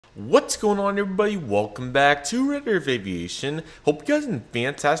What's going on, everybody? Welcome back to Redriveraviation. Hope you guys had a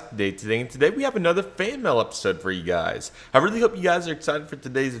fantastic day today, and today we have another fan mail episode for you guys. I really hope you guys are excited for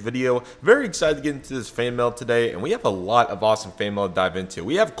today's video. Very excited to get into this fan mail today, and we have a lot of awesome fan mail to dive into.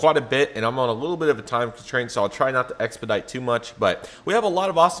 We have quite a bit, and I'm on a little bit of a time constraint, so I'll try not to expedite too much, but we have a lot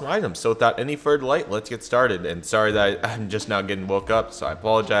of awesome items. So without any further delay, let's get started. And sorry that I'm just now getting woke up, so I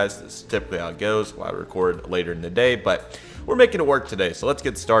apologize. This is typically how it goes. I record later in the day, but we're making it work today, so let's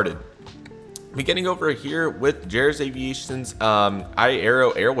get started. Beginning over here with Aviation's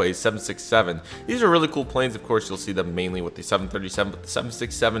Aero Airways 767. These are really cool planes. Of course, you'll see them mainly with the 737, but the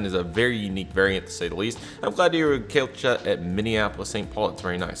 767 is a very unique variant to say the least. I'm glad you were Shotcut at Minneapolis, St. Paul. It's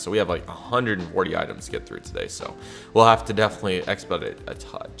very nice. So we have like 140 items to get through today, so we'll have to definitely expedite it a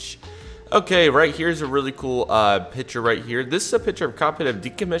touch. Okay, right here's a really cool picture right here. This is a picture of cockpit of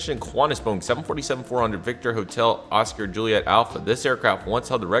decommissioned Qantas Boeing 747-400 Victor Hotel Oscar Juliet Alpha. This aircraft once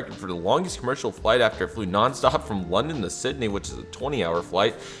held the record for the longest commercial flight after it flew nonstop from London to Sydney, which is a 20-hour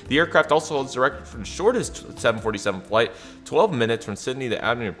flight. The aircraft also holds the record for the shortest 747 flight, 12 minutes from Sydney to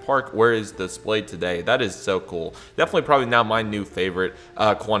Avenue Park, where is displayed today. That is so cool. Definitely probably now my new favorite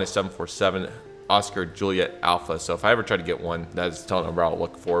Qantas 747 Oscar Juliet Alpha. So if I ever try to get one, that is telling what I'll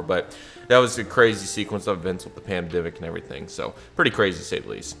look for. But that was a crazy sequence of events with the pandemic and everything. So pretty crazy to say the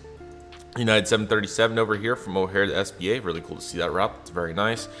least. United 737 over here from O'Hare to SBA. Really cool to see that route. It's very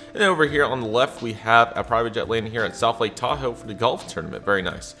nice. And then over here on the left, we have a private jet landing here at South Lake Tahoe for the golf tournament. Very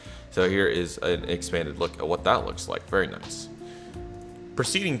nice. So here is an expanded look at what that looks like. Very nice.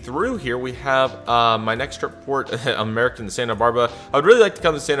 Proceeding through here, we have my next trip port, American to Santa Barbara. I would really like to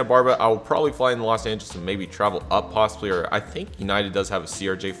come to Santa Barbara. I will probably fly into Los Angeles and maybe travel up possibly, or I think United does have a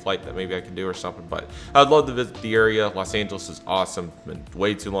CRJ flight that maybe I can do or something, but I'd love to visit the area. Los Angeles is awesome. It's been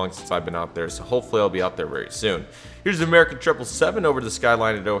way too long since I've been out there, so hopefully I'll be out there very soon. Here's the American 777 over the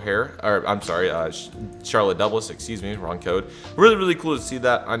skyline at O'Hare, or I'm sorry, Charlotte Douglas, excuse me, wrong code. Really cool to see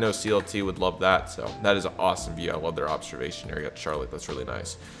that. I know CLT would love that, so that is an awesome view. I love their observation area at Charlotte. That's really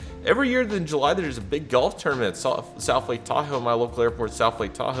nice. Every year in July, there's a big golf tournament at South Lake Tahoe. My local airport, South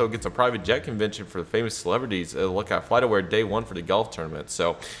Lake Tahoe, gets a private jet convention for the famous celebrities. Look at FlightAware day one for the golf tournament.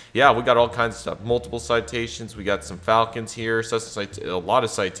 So, yeah, we got all kinds of stuff. Multiple citations. We got some Falcons here. A lot of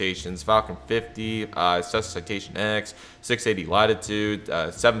citations. Falcon 50, Cessna Citation X, 680 Latitude,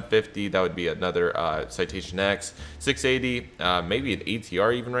 750. That would be another Citation X. 680, maybe an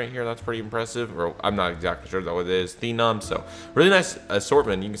ATR even right here. That's pretty impressive. Or I'm not exactly sure what it is. Phenom. So, really nice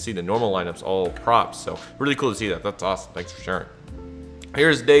assortment. You can see the normal lineups all props, so really cool to see that. That's awesome. Thanks for sharing.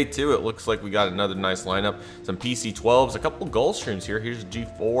 Here's day two. It looks like we got another nice lineup. Some PC-12s, a couple Gulfstreams here. Here's a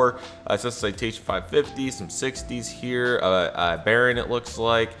G4, Cessna Citation 550, some 60s here, Baron it looks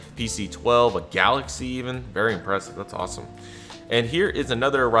like, PC-12, a Galaxy even. Very impressive. That's awesome. And here is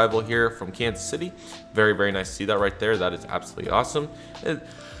another arrival here from Kansas City. Very nice to see that right there. That is absolutely awesome.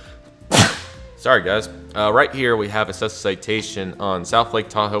 Sorry guys. Right here we have a Cessna Citation on South Lake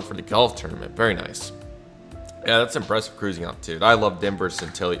Tahoe for the golf tournament. Very nice. Yeah, that's impressive cruising altitude. I love Denver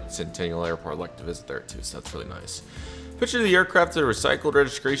Centennial Airport. I'd like to visit there too, so that's really nice. Picture of the aircraft at a recycled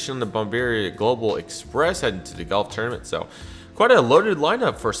registration on the Bombardier Global Express heading to the golf tournament. So quite a loaded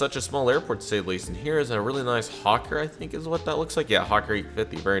lineup for such a small airport to say the least. And here is a really nice Hawker, I think is what that looks like. Yeah, Hawker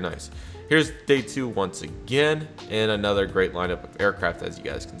 850, very nice. Here's day two once again, and another great lineup of aircraft as you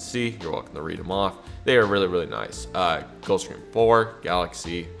guys can see. You're welcome to read them off. They are really nice. Gulfstream 4,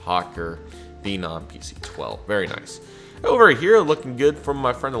 Galaxy, Hawker, Phenom, PC-12, very nice. Over here, looking good from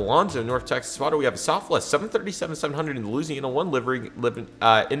my friend Alonzo, North Texas Spotter. We have a Southwest 737-700 in the Louisiana 1 livery living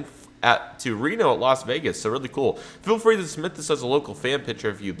to Reno at Las Vegas, so really cool. Feel free to submit this as a local fan picture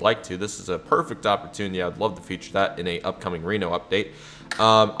if you'd like to. This is a perfect opportunity. I'd love to feature that in a upcoming Reno update.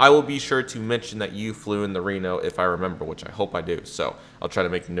 I will be sure to mention that you flew in the Reno if I remember, which I hope I do. So I'll try to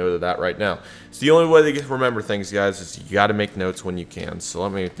make a note of that right now. It's the only way to remember things, guys, is you got to make notes when you can. So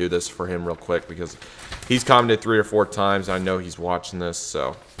let me do this for him real quick because he's commented 3 or 4 times. I know he's watching this.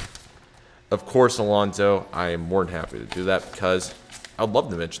 So, of course, Alonzo, I am more than happy to do that because I'd love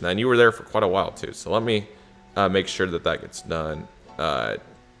to mention that. And you were there for quite a while, too. So let me make sure that that gets done.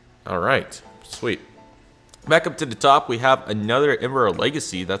 All right. Sweet. Back up to the top, we have another Emperor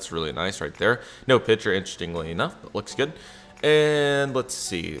Legacy. That's really nice right there. No picture, interestingly enough, but looks good. And let's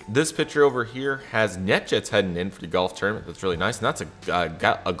see. This picture over here has NetJets heading in for the golf tournament. That's really nice. And that's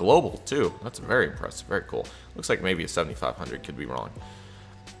a global, too. That's very impressive. Very cool. Looks like maybe a 7500. Could be wrong.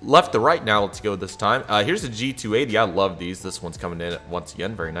 Left to right now, let's go this time. Here's a G280. I love these. This one's coming in once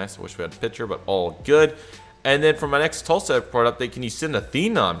again. Very nice. I wish we had a picture, but all good. And then for my next Tulsa airport update, can you send a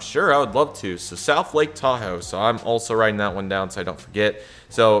Phenom? Sure, I would love to. So South Lake Tahoe. So I'm also writing that one down so I don't forget.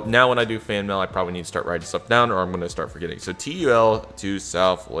 So now when I do fan mail, I probably need to start writing stuff down or I'm going to start forgetting. So TUL to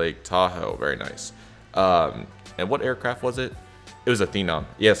South Lake Tahoe. Very nice. And what aircraft was it? It was a Phenom.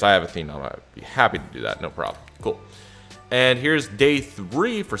 Yes, I have a Phenom. I'd be happy to do that. No problem. Cool. And here's day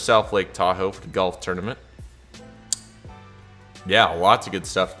 3 for South Lake Tahoe for the golf tournament. Yeah, lots of good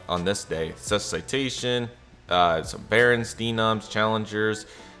stuff on this day. Success citation. Some Barons, Phenoms, Challengers,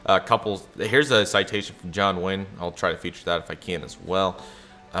 couples. Here's a citation from John Wayne. I'll try to feature that if I can as well.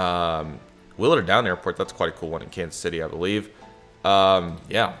 Willard Down Airport, that's quite a cool one in Kansas City, I believe.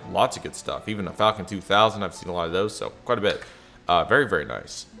 Yeah, lots of good stuff. Even a Falcon 2000, I've seen a lot of those, so quite a bit. Very, very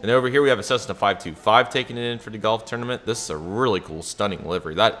nice. And over here we have a Cessna 525 taking it in for the golf tournament. This is a really cool, stunning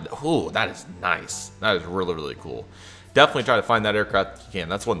livery. That is nice. That is really, really cool. Definitely try to find that aircraft if you can.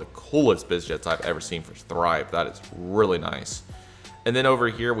 That's one of the coolest biz jets I've ever seen for Thrive. That is really nice. And then over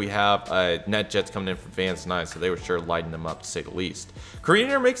here we have NetJets coming in from Vance 9, so they were sure lighting them up to say the least. Korean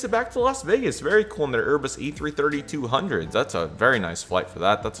Air makes it back to Las Vegas. Very cool in their Airbus E330-200s. That's a very nice flight for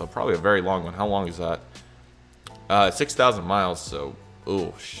that. That's probably a very long one. How long is that? 6,000 miles, so,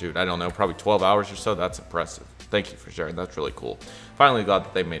 oh shoot, I don't know, probably 12 hours or so. That's impressive. Thank you for sharing. That's really cool. Finally glad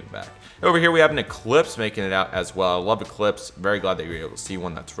that they made it back. Over here we have an Eclipse making it out as well. I love Eclipse. Very glad that you were able to see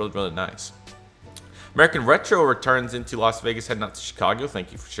one. That's really, really nice. American Retro returns into Las Vegas, heading out to Chicago.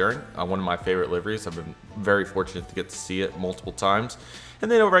 Thank you for sharing. One of my favorite liveries. I've been very fortunate to get to see it multiple times. And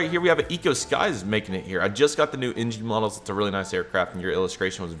then over right here we have an Eco Skies making it here. I just got the new engine models. It's a really nice aircraft, and your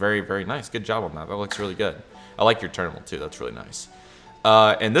illustration was very, very nice. Good job on that. That looks really good. I like your terminal too. That's really nice.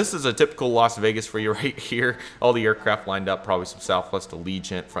 And this is a typical Las Vegas for you right here. All the aircraft lined up, probably some Southwest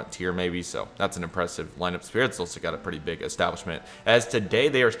Allegiant, Frontier maybe. So that's an impressive lineup. Spirit's also got a pretty big establishment. As today,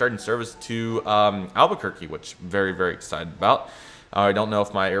 they are starting service to Albuquerque, which I'm very, very excited about. I don't know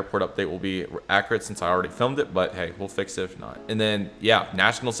if my airport update will be accurate since I already filmed it, but hey, we'll fix it if not. And then, yeah,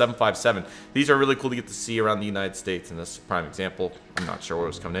 National 757. These are really cool to get to see around the United States, and this is a prime example. I'm not sure where it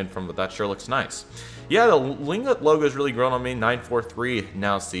was coming in from, but that sure looks nice. Yeah, the Linglet logo is really grown on me. 943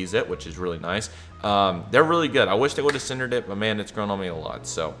 now sees it, which is really nice. They're really good. I wish they would have centered it, but man, it's grown on me a lot.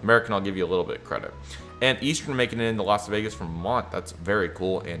 So American, I'll give you a little bit of credit. And Eastern making it into Las Vegas from Vermont. That's very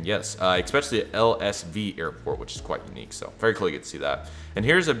cool. And yes, especially at LSV Airport, which is quite unique. So very cool to get to see that. And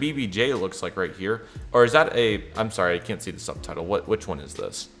here's a BBJ, it looks like right here. Or is that a, I'm sorry, I can't see the subtitle. Which one is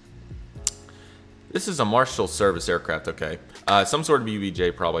this? This is a Marshal Service aircraft, okay. Some sort of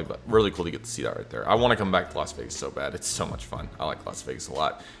BBJ probably, but really cool to get to see that right there. I want to come back to Las Vegas so bad. It's so much fun. I like Las Vegas a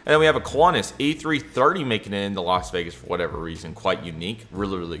lot. And then we have a Qantas A330 making it into Las Vegas for whatever reason. Quite unique.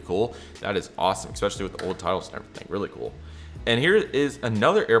 Really, really cool. That is awesome, especially with the old titles and everything. Really cool. And here is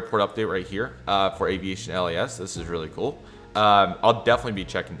another airport update right here for Aviation LAS. This is really cool. I'll definitely be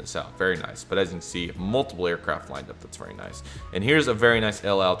checking this out. Very nice. But as you can see, multiple aircraft lined up. That's very nice. And here's a very nice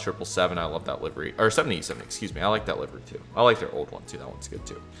LL 777. I love that livery. Or 787, excuse me. I like that livery too. I like their old one too. That one's good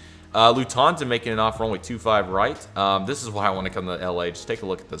too. Lufthansa making an offer only 25 right. This is why I want to come to LA. Just take a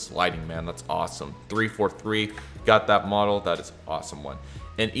look at this lighting, man. That's awesome. 343. Got that model. That is an awesome one.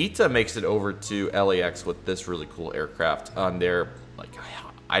 And ITA makes it over to LAX with this really cool aircraft on their, like,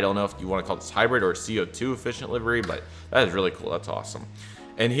 I don't know if you want to call this hybrid or CO2 efficient livery, but that is really cool. That's awesome.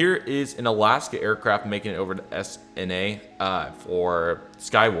 And here is an Alaska aircraft making it over to SNA for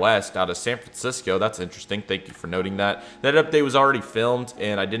SkyWest out of San Francisco. That's interesting. Thank you for noting that. That update was already filmed,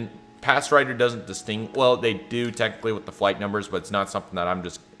 and I didn't. Pass Rider doesn't distinguish. Well, they do technically with the flight numbers, but it's not something that I'm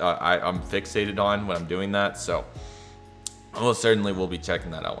just I'm fixated on when I'm doing that. So I most certainly will be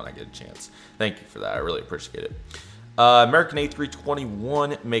checking that out when I get a chance. Thank you for that. I really appreciate it. American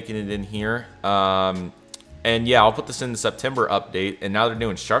A321 making it in here. And yeah, I'll put this in the September update. And now they're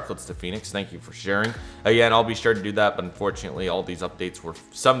doing Sharklets to Phoenix. Thank you for sharing. Yeah, and I'll be sure to do that. But unfortunately, some of these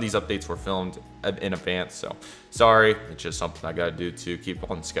updates were filmed in advance. So sorry, it's just something I got to do to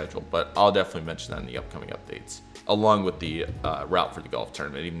keep on schedule. But I'll definitely mention that in the upcoming updates, along with the route for the golf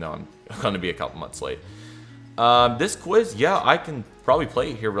tournament, even though I'm going to be a couple months late. This quiz, yeah, I can probably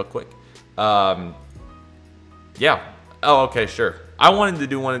play it here real quick. Yeah. Oh, okay, sure. I wanted to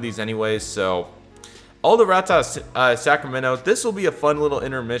do one of these anyways, so all the routes out of Sacramento. This will be a fun little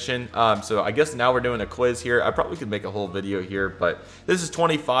intermission. So I guess now we're doing a quiz here. I probably could make a whole video here, but this is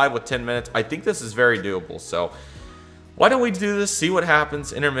 25 with 10 minutes. I think this is very doable. So why don't we do this, see what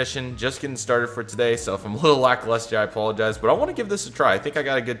happens. Intermission, just getting started for today. So if I'm a little lackluster, I apologize, but I want to give this a try. I think I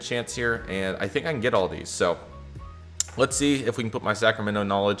got a good chance here, and I think I can get all these. So let's see if we can put my Sacramento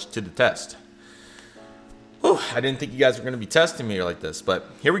knowledge to the test. Whew, I didn't think you guys were going to be testing me like this, but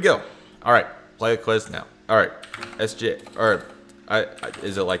here we go. All right, play a quiz now. All right, SJ, or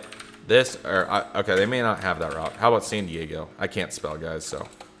is it like this? Or okay, they may not have that route. How about San Diego? I can't spell, guys. So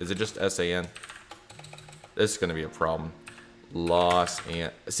is it just SAN? This is gonna be a problem.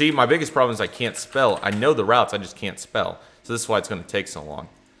 See, my biggest problem is I can't spell. I know the routes, I just can't spell. So this is why it's gonna take so long.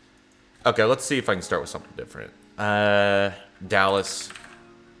 Okay, let's see if I can start with something different. Dallas,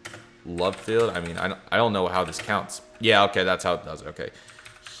 Lovefield. I mean, I don't know how this counts. Yeah, okay, that's how it does it. Okay,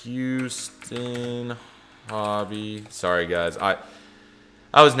 Houston, Hobby. Sorry, guys. I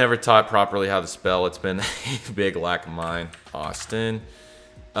was never taught properly how to spell. It's been a big lack of mine. Austin.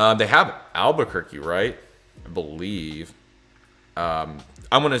 They have Albuquerque, right? I believe. I'm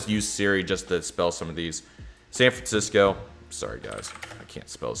gonna use Siri just to spell some of these. San Francisco. Sorry, guys. I can't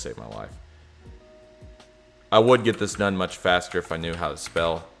spell to save my life. I would get this done much faster if I knew how to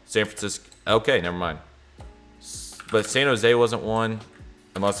spell. San Francisco. Okay, never mind. But San Jose wasn't one.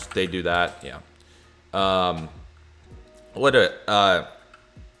 Unless they do that. Yeah.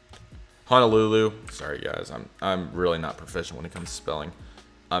 Honolulu. Sorry, guys. I'm really not proficient when it comes to spelling.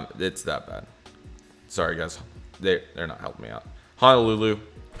 It's that bad. Sorry, guys. They're not helping me out. Honolulu.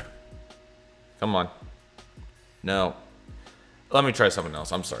 Come on. No. Let me try something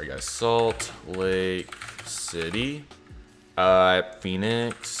else. I'm sorry, guys. Salt Lake City.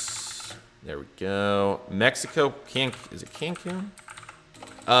 Phoenix. There we go. Mexico. Is it Cancun?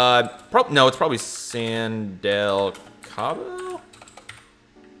 No, it's probably San Del Cabo.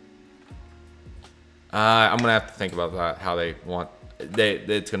 I'm gonna have to think about that. How they want.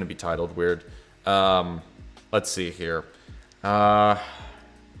 It's gonna be titled weird. Let's see here.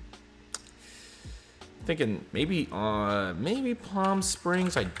 Thinking maybe Palm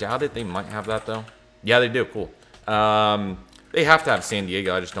Springs. I doubt it. They might have that though. Yeah, they do. Cool. They have to have San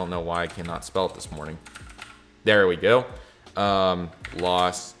Diego. I just don't know why I cannot spell it this morning. There we go.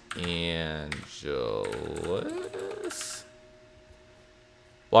 Los Angeles.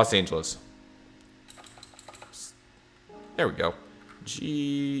 Los Angeles. There we go.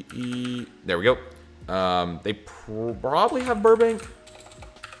 G-E. There we go. They probably have Burbank.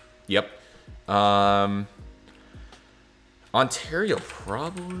 Yep. Ontario,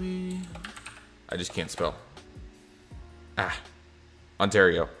 probably. I just can't spell.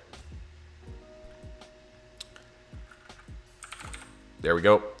 Ontario. There we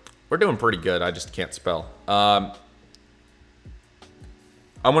go. We're doing pretty good. I just can't spell. I'm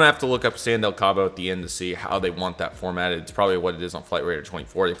going to have to look up San Del Cabo at the end to see how they want that formatted. It's probably what it is on Flight Radar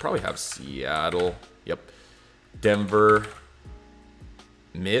 24. They probably have Seattle. Yep. Denver.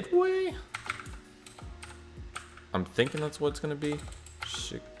 Midway? I'm thinking that's what it's going to be.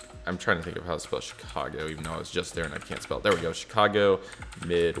 I'm trying to think of how to spell Chicago, even though I was just there and I can't spell it. There we go. Chicago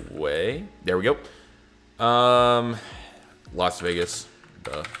Midway. There we go. Las Vegas.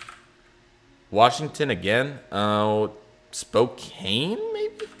 Duh. Washington again. Spokane,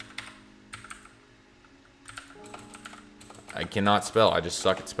 maybe? I cannot spell. I just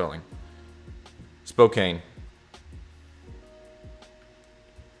suck at spelling. Spokane.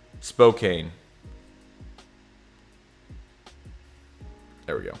 Spokane.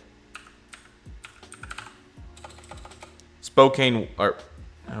 There we go. Spokane, or,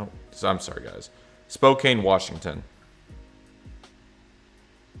 oh, I'm sorry, guys. Spokane, Washington.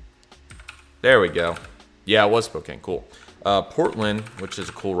 There we go. Yeah, it was Spokane. Cool. Portland, which is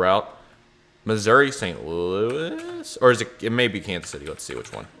a cool route. Missouri, St. Louis, or is it? It may be Kansas City. Let's see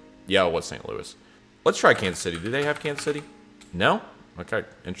which one. Yeah, it was St. Louis. Let's try Kansas City. Do they have Kansas City? No. Okay,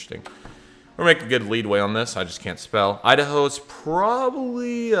 interesting. We're making good leadway on this. I just can't spell. Idaho's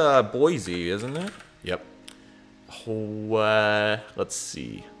probably Boise, isn't it? Yep. Let's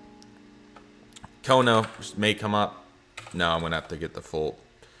see. Kona may come up. No, I'm gonna have to get the full.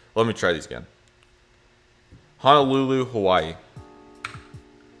 Let me try these again. Honolulu, Hawaii.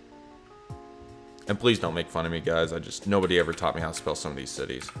 And please don't make fun of me, guys. Nobody ever taught me how to spell some of these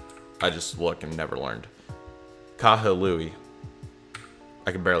cities. I just look and never learned. Kahului.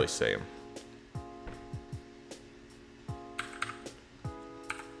 I can barely say them.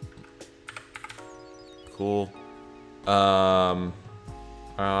 Cool.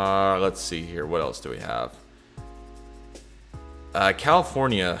 Let's see here. What else do we have?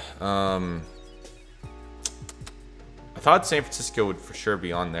 California. I thought San Francisco would for sure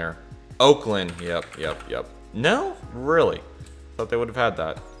be on there. Oakland. Yep. No? Really? Thought they would have had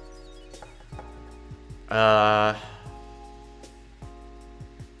that.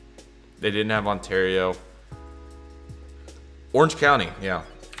 They didn't have Ontario. Orange County. Yeah.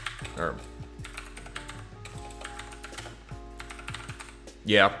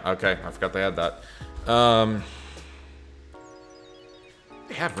 Yeah, okay. I forgot they had that.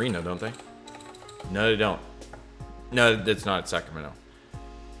 They have Reno, don't they? No, they don't. No, it's not Sacramento.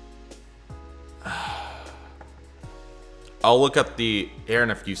 I'll look up here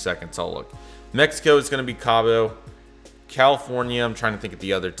in a few seconds. I'll look. Mexico is going to be Cabo. California, I'm trying to think of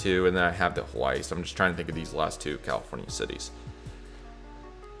the other two, and then I have the Hawaii, so I'm just trying to think of these last two California cities.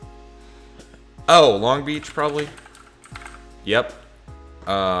 Oh, Long Beach, probably. Yep.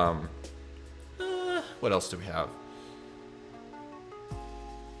 What else do we have?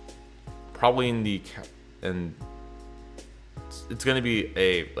 Probably it's going to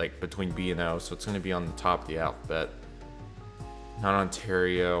be like between B and O, so it's going to be on the top of the alphabet. Not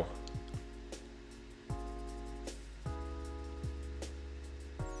Ontario.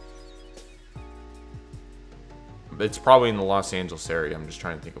 It's probably in the Los Angeles area. I'm just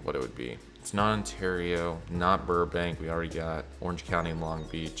trying to think of what it would be. It's not Ontario, not Burbank. We already got Orange County and Long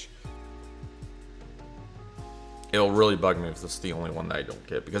Beach. It'll really bug me if this is the only one that I don't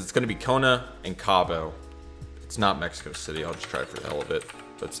get, because it's going to be Kona and Cabo. It's not Mexico City. I'll just try for the hell of it,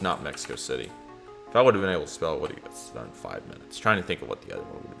 but it's not Mexico City. If I would have been able to spell it, I would have done 5 minutes. Trying to think of what the other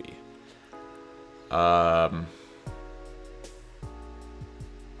one would be. I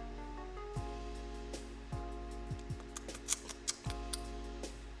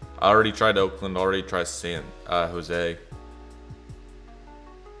already tried Oakland. Already tried San Jose.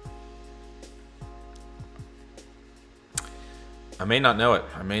 I may not know it.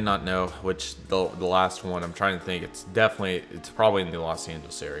 I may not know which the last one. I'm trying to think. It's probably in the Los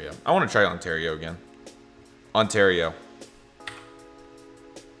Angeles area. I want to try Ontario again. Ontario.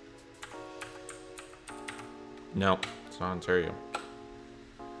 No, it's not Ontario.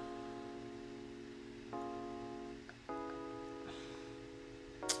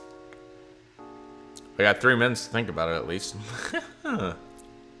 I got 3 minutes to think about it at least. The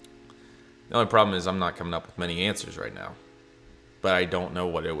only problem is I'm not coming up with many answers right now. But I don't know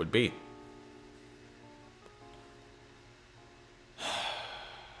what it would be.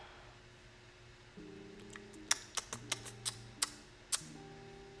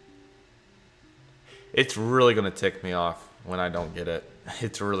 It's really going to tick me off when I don't get it.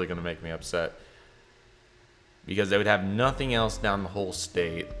 It's really going to make me upset. Because they would have nothing else down the whole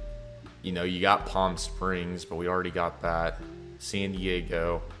state. You know, you got Palm Springs, but we already got that. San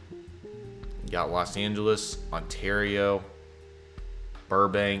Diego. You got Los Angeles, Ontario,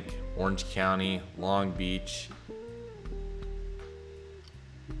 Burbank, Orange County, Long Beach.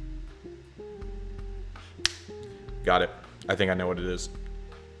 Got it. I think I know what it is.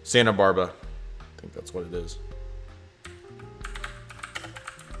 Santa Barbara. I think that's what it is.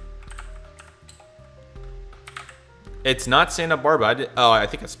 It's not Santa Barbara. Did I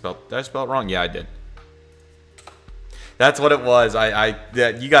think did I spell it wrong? Yeah, I did. That's what it was.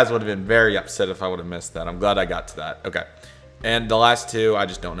 You guys would have been very upset if I would have missed that. I'm glad I got to that. Okay. And the last two, I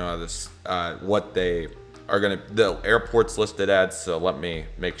just don't know how this, what they are the airports listed as, so let me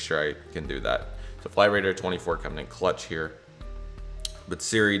make sure I can do that. So Flight Radar 24 coming in clutch here. But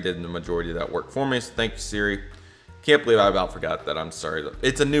Siri did the majority of that work for me, so thank you, Siri. Can't believe I about forgot that. I'm sorry.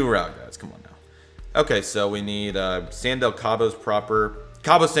 It's a new route, guys. Come on now. Okay, so we need San del Cabo's proper.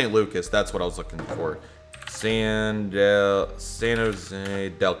 Cabo St. Lucas, that's what I was looking for. San Jose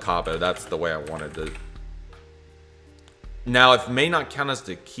del Cabo, that's the way I wanted to. Now, it may not count as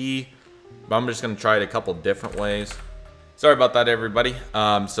the key, but I'm just going to try it a couple different ways. Sorry about that, everybody.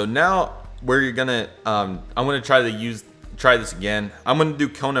 So now we're gonna, I'm going to try this again. I'm going to do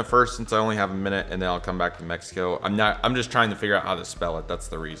Kona first since I only have a minute, and then I'll come back to Mexico. I'm just trying to figure out how to spell it. That's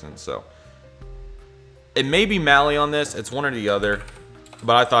the reason. So it may be Mali on this. It's one or the other,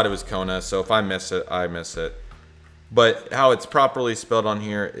 but I thought it was Kona. So if I miss it, I miss it. But how it's properly spelled on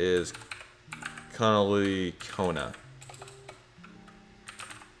here is Kona.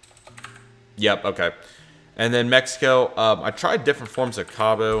 Yep, okay. And then Mexico, I tried different forms of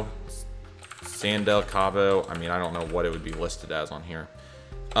Cabo. San del Cabo. I mean, I don't know what it would be listed as on here.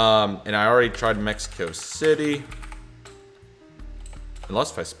 And I already tried Mexico City.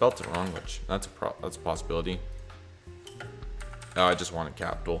 Unless if I spelt it wrong, which that's a possibility. Oh, I just wanted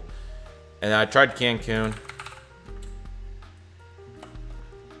capital. And I tried Cancun.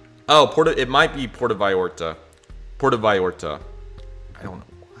 Oh, it might be Puerto Vallarta. Puerto Vallarta. I don't know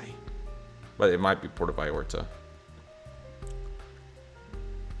why. But it might be Puerto Vallarta.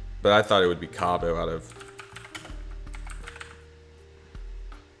 But I thought it would be Cabo out of...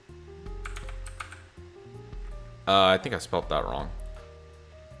 I think I spelled that wrong.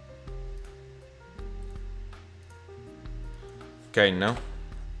 Okay, no.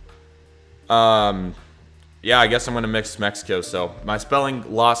 Yeah, I guess I'm going to mix Mexico. So my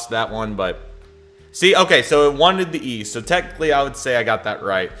spelling lost that one, but... See, okay, so it wanted the E. So technically I would say I got that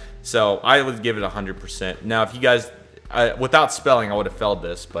right. So I would give it 100%. Now, if you guys, without spelling, I would have failed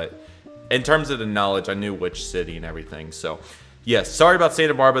this, but in terms of the knowledge, I knew which city and everything. So, yes, sorry about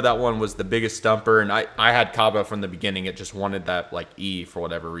Santa Barbara. That one was the biggest stumper, and I had Cabo from the beginning. It just wanted that, like, E for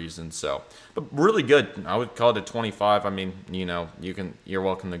whatever reason. So, but really good. I would call it a 25. I mean, you know, you're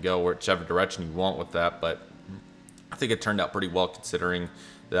welcome to go whichever direction you want with that, but I think it turned out pretty well considering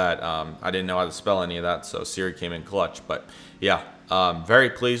that I didn't know how to spell any of that, so Siri came in clutch. But, yeah. Very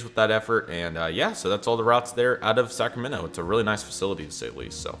pleased with that effort, and yeah, so that's all the routes there out of Sacramento. It's a really nice facility, to say the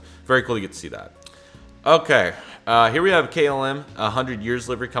least, so very cool to get to see that. Okay, here we have KLM 100 years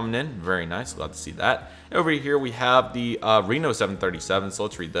livery coming in. Very nice, glad to see that. Over here we have the Reno 737, so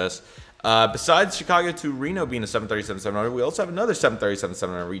let's read this. Besides Chicago to Reno being a 737-700, we also have another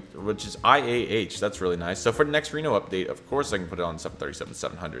 737-700, which is IAH. That's really nice. So for the next Reno update, of course I can put it on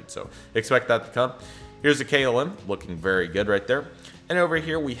 737-700, so expect that to come. Here's a KLM, looking very good right there. And over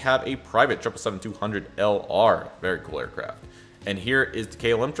here we have a private 777-200LR, very cool aircraft. And here is the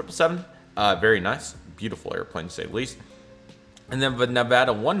KLM 777, very nice, beautiful airplane to say the least. And then the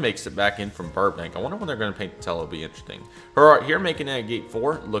Nevada 1 makes it back in from Burbank. I wonder when they're going to paint the tail. It'll be interesting. Here making it at gate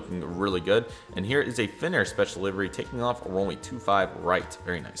 4, looking really good. And here is a Finnair special livery taking off runway 25 right.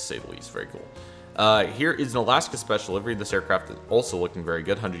 Very nice, to say the least, very cool. Here is an Alaska special livery. This aircraft is also looking very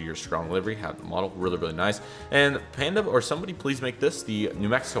good. 100 years strong livery. Have the model. Really, really nice. And Panda or somebody please make this the New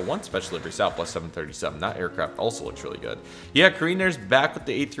Mexico 1 special livery Southwest 737. That aircraft also looks really good. Yeah, Korean Air's back with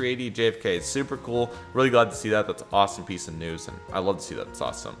the A380 JFK. It's super cool. Really glad to see that. That's an awesome piece of news, and I love to see that. It's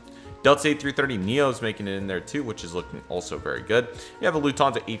awesome. Delta A330neo is making it in there too, which is looking also very good. You have a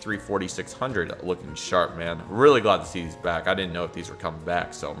Lufthansa A340-600 looking sharp, man. Really glad to see these back. I didn't know if these were coming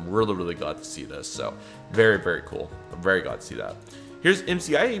back, so I'm really, really glad to see this. So very, very cool. I'm very glad to see that. Here's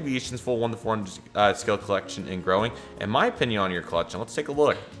MCI Aviation's full 1-to-400 scale collection and growing. And my opinion on your collection, let's take a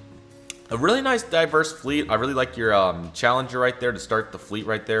look. A really nice diverse fleet. I really like your Challenger right there to start the fleet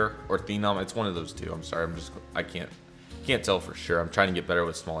right there, or Phenom. It's one of those two. I'm sorry, I can't tell for sure. I'm trying to get better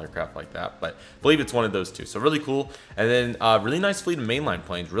with small aircraft like that, but I believe it's one of those two. So really cool. And then really nice fleet of mainline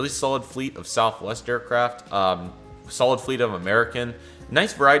planes. Really solid fleet of Southwest aircraft. Solid fleet of American.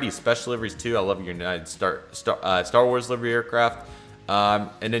 Nice variety of special liveries too. I love your United Star Wars livery aircraft.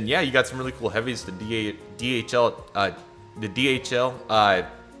 And then yeah, you got some really cool heavies. The DHL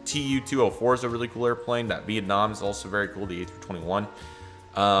TU-204 is a really cool airplane. That Vietnam is also very cool. The A321.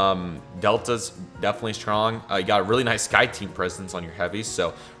 Delta's definitely strong. You got a really nice Sky Team presence on your heavies,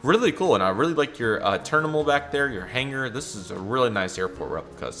 so really cool. And I really like your terminal back there, your hangar. This is a really nice airport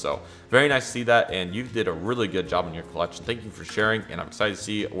replica, so very nice to see that. And you did a really good job in your collection. Thank you for sharing, and I'm excited to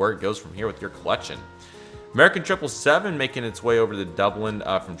see where it goes from here with your collection. American 777 making its way over to Dublin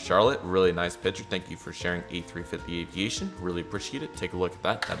from Charlotte. Really nice picture. Thank you for sharing A350 Aviation. Really appreciate it. Take a look at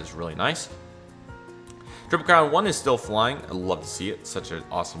that. That is really nice. Triple Crown 1 is still flying. I love to see it. Such an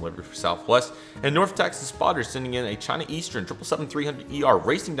awesome livery for Southwest. And North Texas Spotter sending in a China Eastern 777-300ER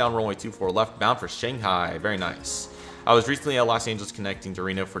racing down runway 24 left bound for Shanghai. Very nice. I was recently at Los Angeles connecting to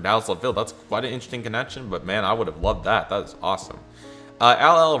Reno for Dallas Love. That's quite an interesting connection, but man, I would have loved that. That is awesome.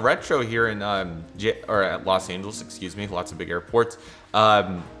 LL Retro here in at Los Angeles, excuse me. Lots of big airports.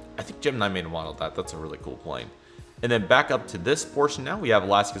 I think Gemini made a model of that. That's a really cool plane. And then back up to this portion now, we have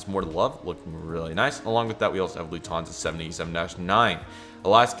Alaska's More to Love, looking really nice. Along with that, we also have Lufthansa 787-9.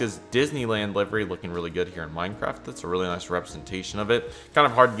 Alaska's Disneyland livery, looking really good here in Minecraft. That's a really nice representation of it. Kind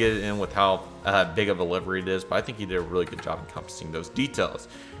of hard to get it in with how big of a livery it is, but I think he did a really good job encompassing those details.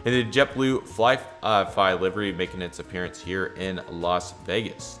 And the JetBlue Fly livery making its appearance here in Las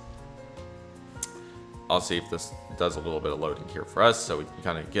Vegas. I'll see if this does a little bit of loading here for us, so we can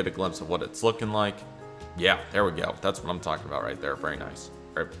kind of get a glimpse of what it's looking like. Yeah, there we go. That's what I'm talking about right there. Very nice.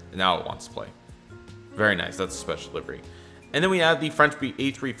 Now it wants to play. Very nice. That's a special livery. And then we have the French Beat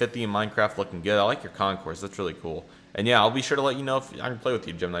A350 in Minecraft looking good. I like your concourse. That's really cool. And yeah, I'll be sure to let you know if I can play with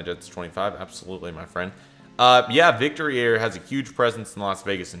you, Gemini Jets 25. Absolutely, my friend. Yeah, Victory Air has a huge presence in Las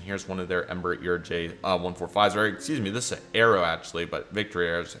Vegas, and here's one of their Embraer J145s. Or excuse me, this is an Aero actually, but Victory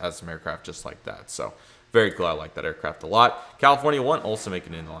Air has some aircraft just like that. So very cool. I like that aircraft a lot. California 1 also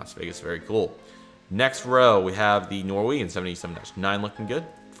making it into Las Vegas. Very cool. Next row, we have the Norwegian 787-9 looking good.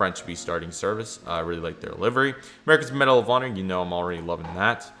 French B starting service. I really like their livery. America's Medal of Honor, you know I'm already loving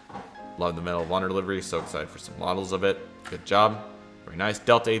that. Love the Medal of Honor livery. So excited for some models of it. Good job. Very nice.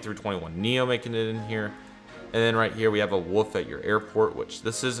 Delta A321neo making it in here. And then right here we have a wolf at your airport, which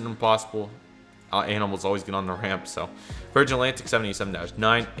this isn't impossible. Animals always get on the ramp. So Virgin Atlantic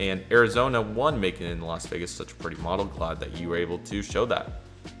 787-9 and Arizona 1 making it in Las Vegas. Such a pretty model. Glad that you were able to show that.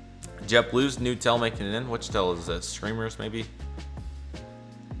 JetBlue's new tail making it in. Which tail is this? Streamers, maybe?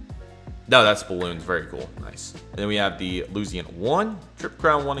 No, that's balloons. Very cool. Nice. And then we have the Louisiana 1, Trip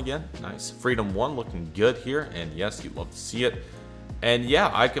Crown 1 again. Nice. Freedom 1 looking good here. And yes, you'd love to see it. And yeah,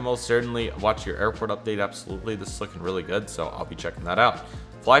 I can most certainly watch your airport update. Absolutely. This is looking really good. So I'll be checking that out.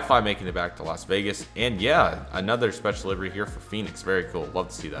 Fly-Fi making it back to Las Vegas. And yeah, another special livery here for Phoenix. Very cool. Love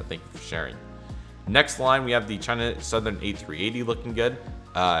to see that. Thank you for sharing. Next line, we have the China Southern A380 looking good.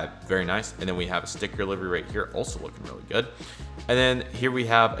 Very nice. And then we have a sticker livery right here, also looking really good. And then here we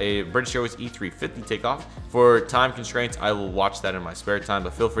have a British Airways E350 takeoff. For time constraints, I will watch that in my spare time,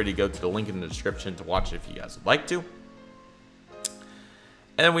 but feel free to go to the link in the description to watch it if you guys would like to.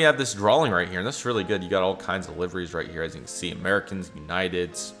 And then we have this drawing right here, and that's really good. You got all kinds of liveries right here, as you can see. Americans,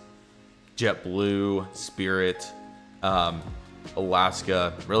 Uniteds, JetBlue, Spirit,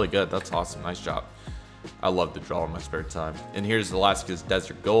 Alaska. Really good. That's awesome. Nice job. I love to draw in my spare time. And here's Alaska's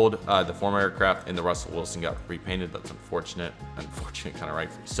Desert Gold, the former aircraft, and the Russell Wilson got repainted. That's unfortunate. Unfortunate, kind of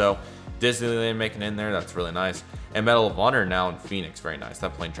rightfully so. Disneyland making it in there. That's really nice. And Medal of Honor now in Phoenix. Very nice.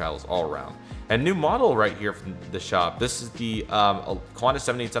 That plane travels all around. And new model right here from the shop. This is the Qantas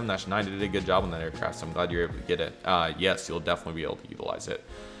 787-9. They did a good job on that aircraft, so I'm glad you're able to get it. Yes, you'll definitely be able to utilize it.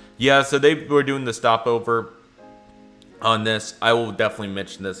 Yeah, so they were doing the stopover on this. I will definitely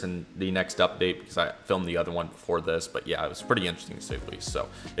mention this in the next update because I filmed the other one before this. But yeah, it was pretty interesting to say the least. So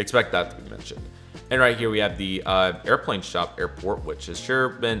expect that to be mentioned. And right here we have the airplane shop airport, which has sure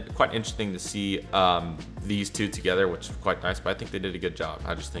been quite interesting to see these two together, which is quite nice. But I think they did a good job.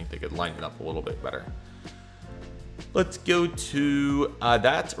 I just think they could line it up a little bit better. Let's go to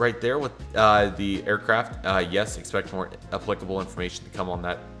that right there with the aircraft. Yes, expect more applicable information to come on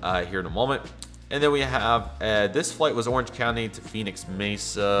that here in a moment. And then we have, this flight was Orange County to Phoenix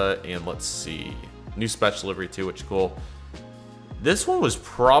Mesa, and let's see, new special livery too, which is cool. This one was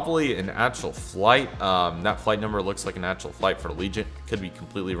probably an actual flight. That flight number looks like an actual flight for Allegiant. Could be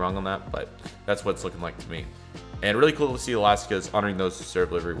completely wrong on that, but that's what it's looking like to me. And really cool to see Alaska's honoring those who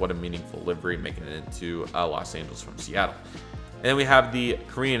serve livery. What a meaningful livery, making it into Los Angeles from Seattle. And then we have the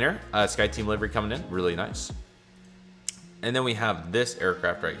Korean Air Sky Team livery coming in, really nice. And then we have this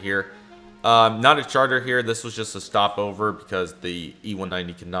aircraft right here. Not a charter here. This was just a stopover because the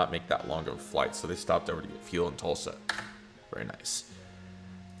E190 could not make that long of a flight, so they stopped over to get fuel in Tulsa. Very nice.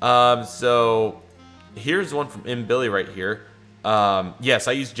 So here's one from M. Billy right here. Yes,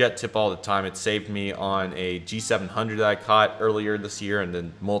 I use jet tip all the time. It saved me on a G700 that I caught earlier this year, and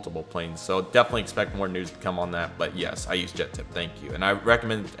then multiple planes. So definitely expect more news to come on that. But yes, I use jet tip. Thank you, and I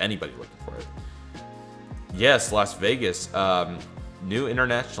recommend it to anybody looking for it. Yes, Las Vegas. New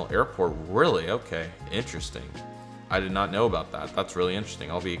international airport. Really? Okay. Interesting. I did not know about that. That's really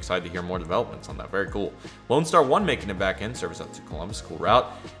interesting. I'll be excited to hear more developments on that. Very cool. Lone Star 1 making it back in. Service out to Columbus. Cool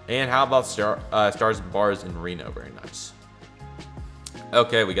route. And how about Stars and Bars in Reno? Very nice.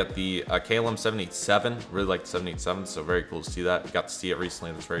 Okay, we got the KLM 787. Really like the 787, so very cool to see that. Got to see it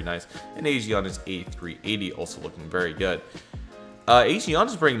recently. That's very nice. And Asiana's A380 also looking very good.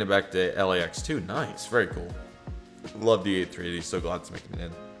 Asiana's bringing it back to LAX too. Nice. Very cool. Love the A380. So glad it's making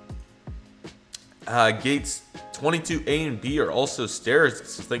it in. Gates 22A and B are also stairs,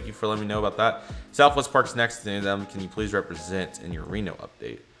 so thank you for letting me know about that. Southwest Park's next to them. Can you please represent in your Reno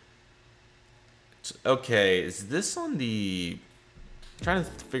update? Okay, is this on the... I'm trying to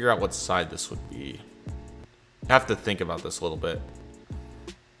figure out what side this would be. I have to think about this a little bit.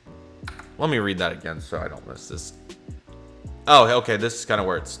 Let me read that again so I don't miss this. Oh, okay, this is kind of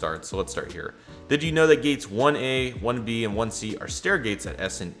where it starts, so let's start here. Did you know that gates 1A, 1B, and 1C are stair gates at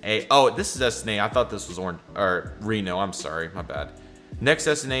SNA? Oh, this is SNA. I thought this was Reno. I'm sorry, my bad. Next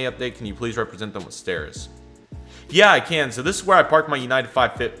SNA update, can you please represent them with stairs? Yeah, I can. So this is where I parked my United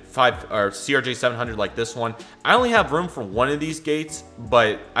 5 or CRJ 700 like this one. I only have room for one of these gates,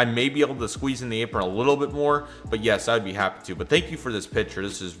 but I may be able to squeeze in the apron a little bit more. But yes, I'd be happy to. But thank you for this picture.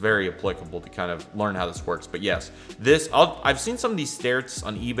 This is very applicable to kind of learn how this works. But yes, I've seen some of these stairs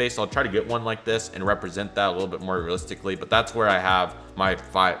on eBay, so I'll try to get one like this and represent that a little bit more realistically. But that's where I have my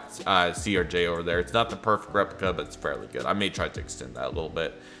CRJ over there. It's not the perfect replica, but it's fairly good. I may try to extend that a little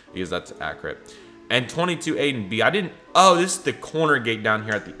bit because that's accurate. And 22A and B, I didn't... Oh, this is the corner gate down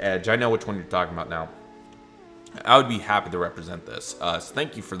here at the edge. I know which one you're talking about now. I would be happy to represent this. So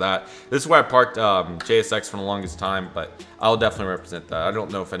thank you for that. This is where I parked JSX for the longest time, but I'll definitely represent that. I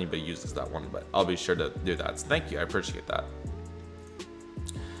don't know if anybody uses that one, but I'll be sure to do that. So thank you. I appreciate that.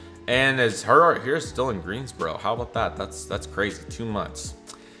 And as her art here is still in Greensboro. How about that? That's crazy. 2 months.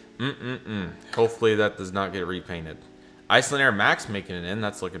 Hopefully that does not get repainted. Iceland Air Max making it in.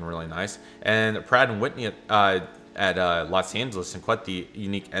 That's looking really nice. And Pratt and Whitney at Los Angeles, and quite the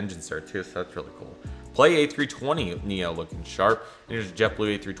unique engines there too. So that's really cool. Play A320 Neo looking sharp. And here's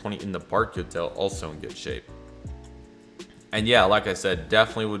JetBlue A320 in the Barcode tail, also in good shape. And yeah, like I said,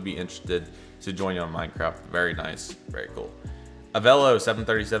 definitely would be interested to join you on Minecraft. Very nice, very cool. Avelo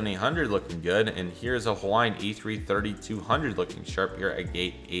 737-800 looking good, and here's a Hawaiian A330-200 looking sharp here at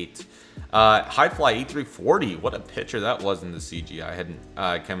gate 8. Highfly A340, what a picture that was in the CGI.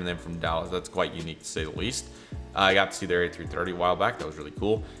 Hadn't coming in from Dallas. That's quite unique to say the least. I got to see their A330 a while back. That was really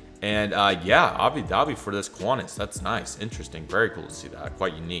cool. And yeah, Abu Dhabi for this Qantas. That's nice, interesting, very cool to see that.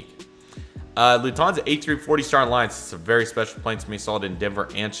 Quite unique. Lufthansa A340 Star Alliance. It's a very special plane to me. Saw it in Denver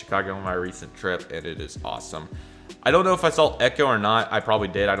and Chicago on my recent trip, and it is awesome. I don't know if I saw Echo or not. I probably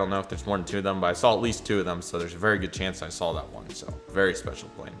did. I don't know if there's more than 2 of them, but I saw at least 2 of them, so there's a very good chance I saw that one. So, very special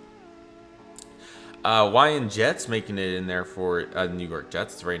plane. YN Jets making it in there for New York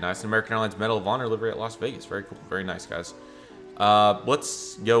Jets. It's very nice. American Airlines Medal of Honor livery at Las Vegas. Very cool. Very nice, guys.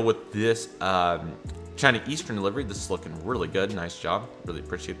 Let's go with this China Eastern livery. This is looking really good. Nice job. Really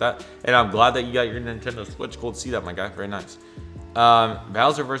appreciate that. And I'm glad that you got your Nintendo Switch. Cool to see that, my guy. Very nice.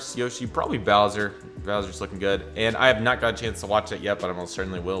 Bowser versus Yoshi. Probably Bowser. Bowser's looking good. And I have not got a chance to watch that yet, but I most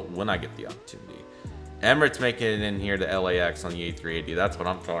certainly will when I get the opportunity. Emirates making it in here to LAX on the A380. That's what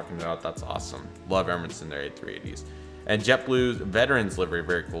I'm talking about. That's awesome. Love Emirates in their A380s. And JetBlue's Veterans livery.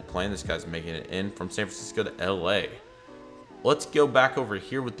 Very cool plane. This guy's making it in from San Francisco to LA. Let's go back over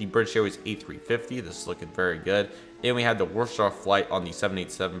here with the British Airways A350. This is looking very good. And we had the Warsaw flight on the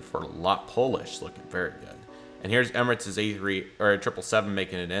 787 for Lot Polish. Looking very good. And here's Emirates' A777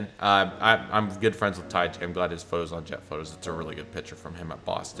 making it in. I'm good friends with Ty J. I'm glad his photo's on Jet Photos. It's a really good picture from him at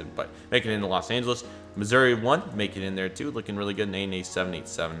Boston. But making it into Los Angeles. Missouri 1 making it in there too. Looking really good. And ANA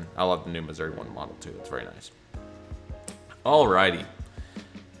 787. I love the new Missouri 1 model too. It's very nice. Alrighty.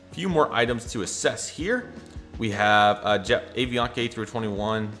 A few more items to assess here. We have Aviation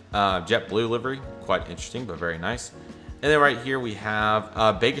A321 JetBlue livery. Quite interesting, but very nice. And then right here we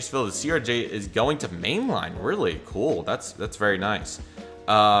have Bakersfield. The CRJ is going to mainline. Really cool. That's very nice.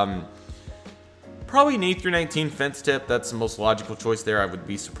 Probably an A319 fence tip. That's the most logical choice there. I would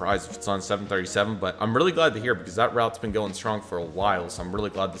be surprised if it's on 737, but I'm really glad to hear because that route's been going strong for a while. So I'm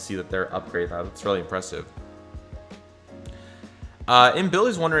really glad to see that they're upgrading that. It's really impressive. And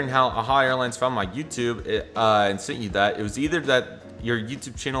Billy's wondering how AHA Airlines found my YouTube and sent you that. It was either that your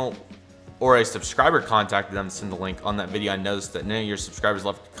YouTube channel or a subscriber contacted them to send the link on that video. I noticed that none of your subscribers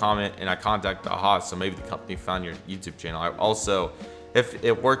left a comment, and I contacted AHA, so maybe the company found your YouTube channel. I also, if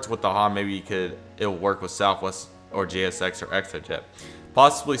it worked with AHA, maybe it'll work with Southwest or JSX or ExoJet.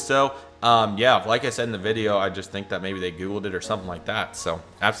 Possibly so. Yeah, like I said in the video, I just think that maybe they Googled it or something like that. So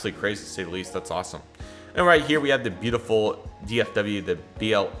absolutely crazy to say the least. That's awesome. And right here we have the beautiful DFW, the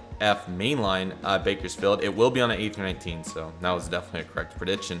BLF mainline Bakersfield. It will be on an A319, so that was definitely a correct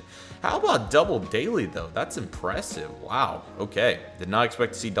prediction. How about double daily though? That's impressive. Wow. Okay, did not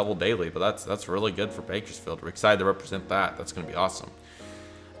expect to see double daily, but that's really good for Bakersfield. We're excited to represent that. That's going to be awesome.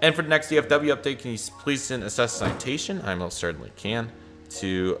 And for the next DFW update, can you please send assess citation? I most certainly can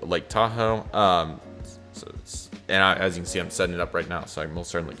to Lake Tahoe. As you can see, I'm setting it up right now, so I most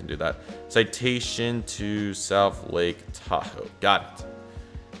certainly can do that. Citation to South Lake Tahoe. Got it.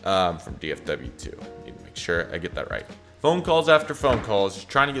 From DFW2. Need to make sure I get that right. Phone calls after phone calls. Just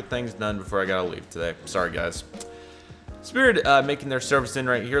trying to get things done before I gotta leave today. Sorry, guys. Spirit making their service in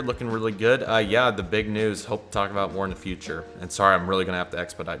right here, looking really good. Yeah, the big news. Hope to talk about more in the future. And sorry, I'm really gonna have to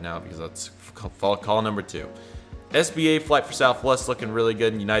expedite now because that's call number 2. SBA flight for Southwest looking really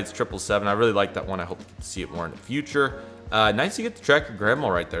good. United's 777. I really like that one. I hope to see it more in the future. Nice to get to track your grandma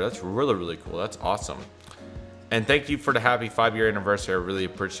right there. That's really, really cool. That's awesome. And thank you for the happy 5-year anniversary. I really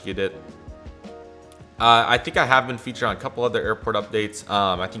appreciate it. I think I have been featured on a couple other airport updates.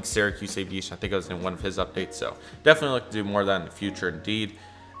 I think Syracuse Aviation, I think I was in one of his updates. So definitely look to do more of that in the future indeed.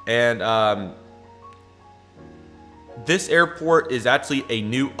 And this airport is actually a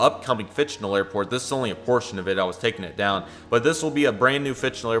new upcoming fictional airport. This is only a portion of it. I was taking it down. But this will be a brand new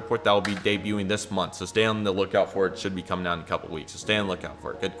fictional airport that will be debuting this month. So stay on the lookout for it. It should be coming out in a couple weeks. So stay on the lookout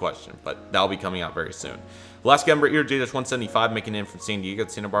for it. Good question. But that'll be coming out very soon. Last number here, J-175 making it in from San Diego to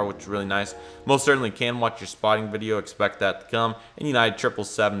Santa Barbara, which is really nice. Most certainly can watch your spotting video. Expect that to come. And United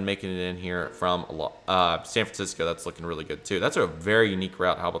 777 making it in here from San Francisco. That's looking really good too. That's a very unique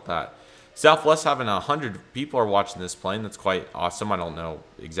route. How about that? Southwest having 100 people are watching this plane. That's quite awesome. I don't know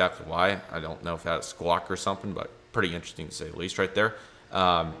exactly why. I don't know if that is squawk or something, but pretty interesting to say the least right there.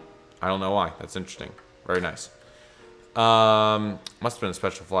 I don't know why. That's interesting. Very nice. Must have been a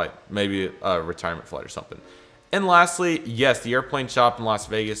special flight. Maybe a retirement flight or something. And lastly, yes, the airplane shop in Las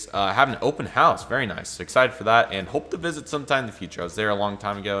Vegas having an open house. Very nice. Excited for that and hope to visit sometime in the future. I was there a long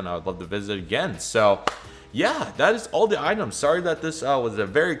time ago and I would love to visit again. So yeah, that is all the items. Sorry that this was a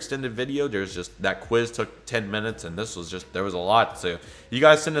very extended video. There's just that quiz took 10 minutes and this was just, there was a lot. So you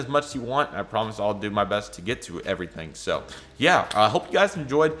guys send as much as you want. I promise I'll do my best to get to everything. So yeah, I hope you guys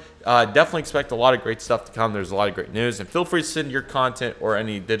enjoyed. Definitely expect a lot of great stuff to come. There's a lot of great news, and feel free to send your content or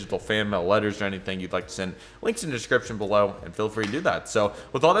any digital fan mail, letters, or anything you'd like to send. Links in the description below, and feel free to do that. So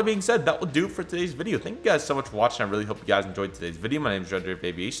with all that being said, that will do it for today's video. Thank you guys so much for watching. I really hope you guys enjoyed today's video. My name is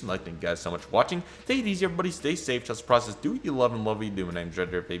Redriveraviation. I'd like to thank you guys so much for watching. Take it easy, everybody. Stay safe. Trust the process. Do what you love and love what you do. My name is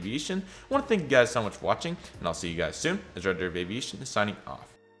Redriveraviation. I want to thank you guys so much for watching, and I'll see you guys soon. As Redriveraviation is signing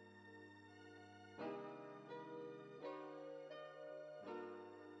off.